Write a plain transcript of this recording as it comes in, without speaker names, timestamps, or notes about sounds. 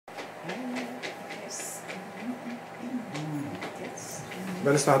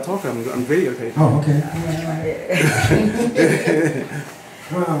Better start talking. I'm videotaping. Oh, okay.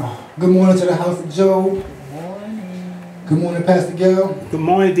 Good morning to the house of Joe. Good morning. Good morning, Pastor Gail. Good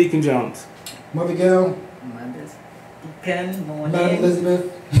morning, Deacon Jones. Mother Gail. Mother's Deacon. Morning. Madam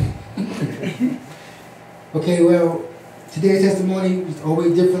Elizabeth. Okay, well, today's testimony is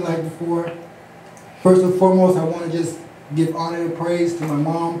always different like before. First and foremost, I want to just give honor and praise to my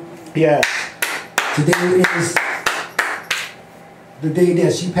mom. Yeah. Today is the day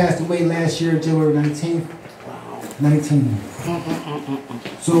that she passed away last year, January 19th. Wow. 19.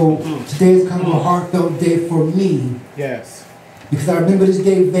 So today is kind of a heartfelt day for me. Yes. Because I remember this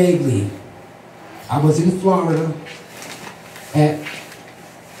day vaguely. I was in Florida at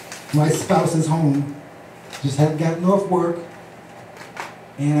my spouse's home. Just had gotten off work.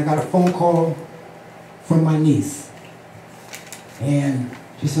 And I got a phone call from my niece. And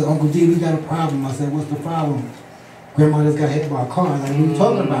she said, Uncle D, we got a problem. I said, what's the problem? Grandma just got hit by a car. Like, what are you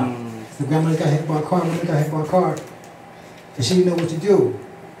talking about? I said, Grandma just got hit by a car. Grandma got hit by a car. And she didn't know what to do.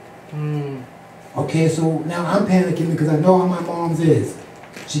 Okay, so now I'm panicking because I know how my mom's is.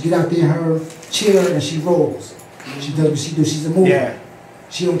 She get out there in her chair and she rolls. She does what she do. She's a mover. Yeah.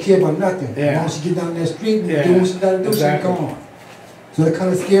 She don't care about nothing. Yeah. As long as she get down that street and Yeah. do what she got to do, Exactly. she's gone. So that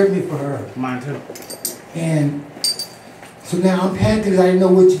kind of scared me for her. Mine too. And so now I'm panicking because I didn't know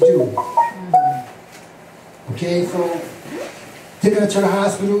what to do. Okay, so taking her to the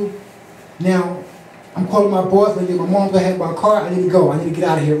hospital. Now, I'm calling my boss, like, my mom got hit by a car, I need to go. I need to get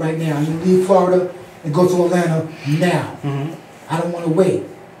out of here right now. I need to leave Florida and go to Atlanta now. I don't want to wait.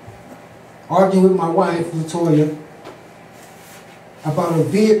 Arguing with my wife, Latoya, about a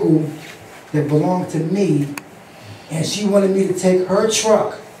vehicle that belonged to me, and she wanted me to take her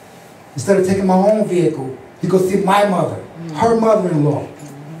truck instead of taking my own vehicle to go see my mother, her mother-in-law.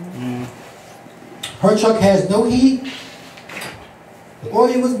 Her truck has no heat, the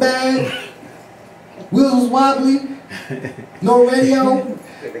oil was bad, wheels was wobbly, no radio,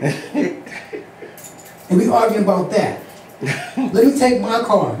 and we arguing about that. Let me take my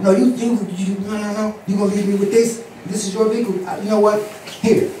car. No, no, you gonna leave me with this? This is your vehicle. You know what?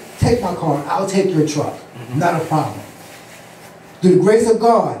 Here, take my car. I'll take your truck. Not a problem. Through the grace of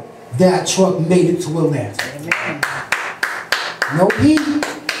God, that truck made it to Atlanta. No heat,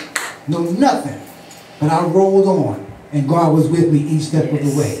 no nothing. But I rolled on, and God was with me each step of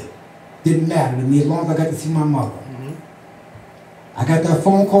the way. Didn't matter to me as long as I got to see my mother. I got that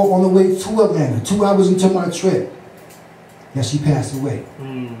phone call on the way to Atlanta, 2 hours into my trip, that she passed away.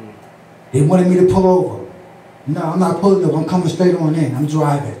 They wanted me to pull over. No, I'm not pulling over. I'm coming straight on in. I'm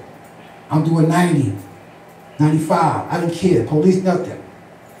driving. I'm doing 90, 95. I didn't care. Police, nothing.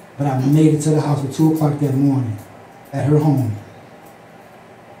 But I made it to the house at 2 o'clock that morning at her home.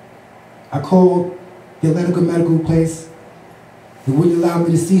 I called the Atlanta medical place. They wouldn't allow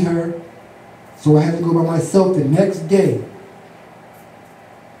me to see her. So I had to go by myself the next day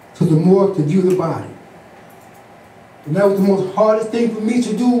to the morgue to view the body. And that was the most hardest thing for me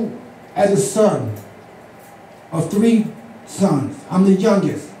to do as a son of 3 sons. I'm the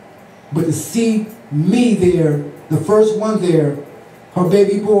youngest. But to see me there, the first one there, her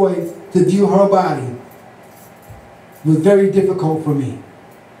baby boy, to view her body, was very difficult for me.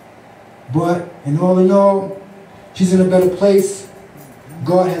 But in all, she's in a better place.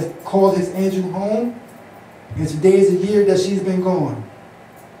 God has called his angel home. And today is a year that she's been gone.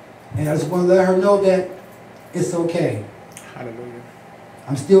 And I just want to let her know that it's okay. Hallelujah.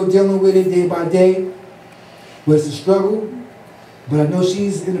 I'm still dealing with it day by day. But it's a struggle. But I know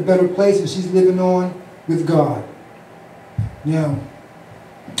she's in a better place and she's living on with God. Now,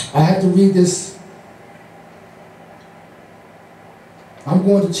 I have to read this. I'm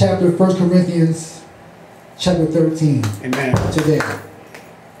going to chapter 1 Corinthians, chapter 13. Amen. Today.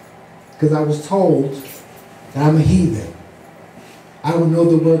 Because I was told that I'm a heathen. I don't know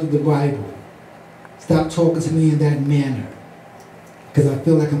the words of the Bible. Stop talking to me in that manner. Because I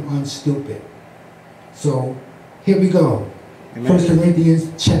feel like I'm unstupid. So, here we go. Amen. 1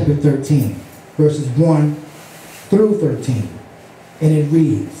 Corinthians chapter 13, verses 1 through 13. And it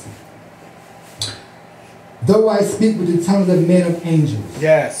reads, though I speak with the tongues of men of angels,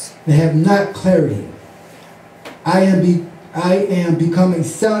 Yes. and have not clarity, I am becoming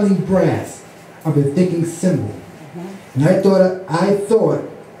sounding brass of a thinking cymbal. And and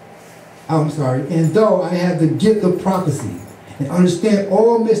though I have the gift of prophecy, and understand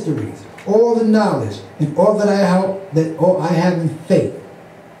all mysteries, all the knowledge, and all that I have in faith,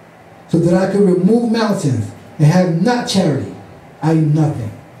 so that I can remove mountains, and have not charity, I am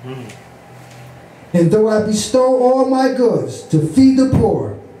nothing. And though I bestow all my goods to feed the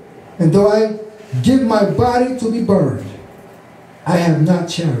poor, And though I give my body to be burned, I have not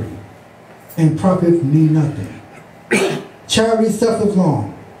charity, and profit me nothing. Charity suffereth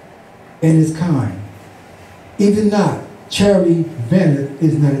long, and is kind. Even not, charity vaunteth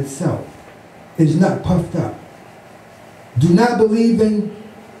is not itself. It is not puffed up. Do not believe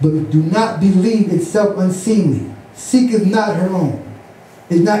itself unseemly. Seeketh not her own.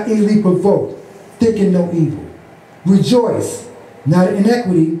 Is not easily provoked. Thinketh no evil. Rejoice, not in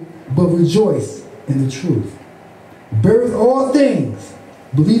iniquity, but rejoice in the truth. Beareth all things,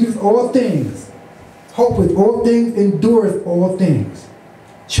 believeth all things, hopeth all things, endureth all things.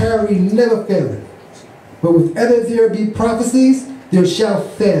 Charity never faileth. But whether there be prophecies, there shall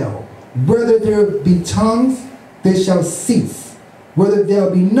fail. Whether there be tongues, they shall cease. Whether there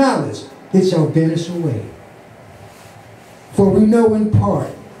be knowledge, it shall vanish away. For we know in part,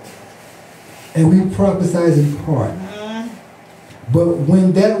 and we prophesy in part. But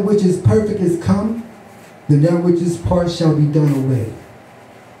when that which is perfect is come, then that which is part shall be done away.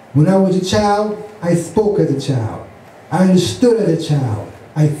 When I was a child, I spoke as a child. I understood as a child.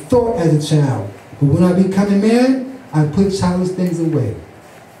 I thought as a child. But when I become a man, I put childish things away.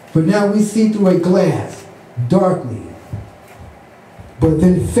 For now we see through a glass, darkly. But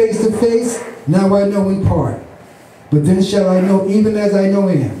then face to face, now I know in part. But then shall I know even as I know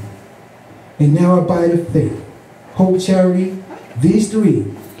am. And now abide of faith, hope, charity. These three,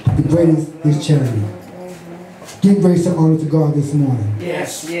 the greatest is charity. Give grace and honor to God this morning.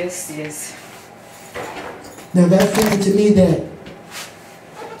 Yes, yes, yes. Now that's saying to me that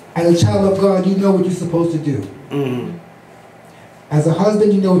as a child of God, you know what you're supposed to do. Mm-hmm. As a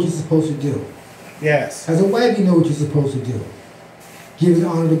husband, you know what you're supposed to do. Yes. As a wife, you know what you're supposed to do. Giving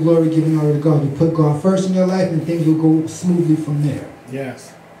honor to glory, giving honor to God. You put God first in your life and things will go smoothly from there.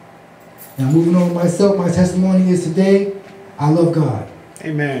 Yes. Now moving on myself, my testimony is today, I love God.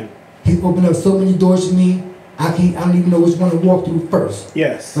 Amen. He's opened up so many doors for me, I don't even know which one to walk through first.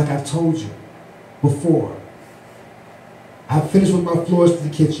 Yes. Like I've told you before. I've finished with my floors to the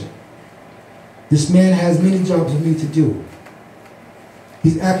kitchen. This man has many jobs for me to do.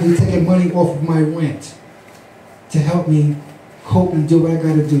 He's actually taking money off of my rent to help me cope and do what I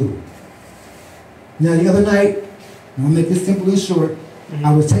gotta do. Now the other night, and I'll make this simple and short,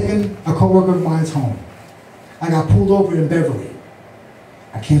 I was taking a coworker of mine's home. I got pulled over in Beverly.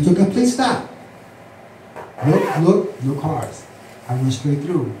 I came to a complete stop. Look, no cars. I went straight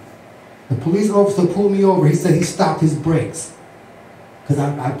through. The police officer pulled me over. He said he stopped his brakes because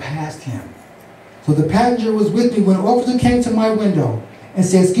I passed him. So the passenger was with me when the officer came to my window and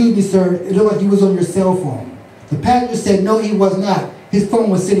said, "Excuse me, sir, it looked like you was on your cell phone." The passenger said, "No, he was not. His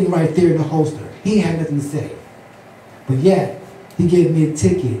phone was sitting right there in the holster. He had nothing to say." But yet, he gave me a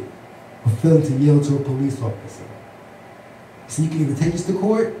ticket for failing to yield to a police officer. So you can either take this to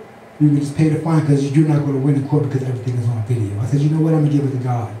court, or you can just pay the fine because you're not going to win in court because everything is on video. I said, you know what, I'm going to give it to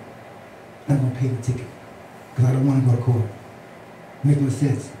God. I'm going to pay the ticket because I don't want to go to court. Make no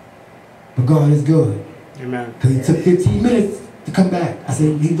sense. But God is good. Amen. Because he took 15 minutes to come back. I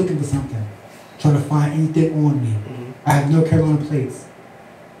said, he's looking for something. Trying to find anything on me. I have no Carolina plates.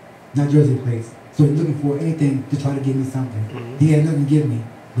 Not Jersey plates. So he's looking for anything to try to give me something. He had nothing to give me,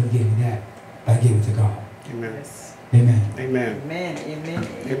 but he gave me that. I gave it to God. Amen. Yes. Amen. Amen. Amen, amen,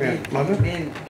 Amen. Mother? amen.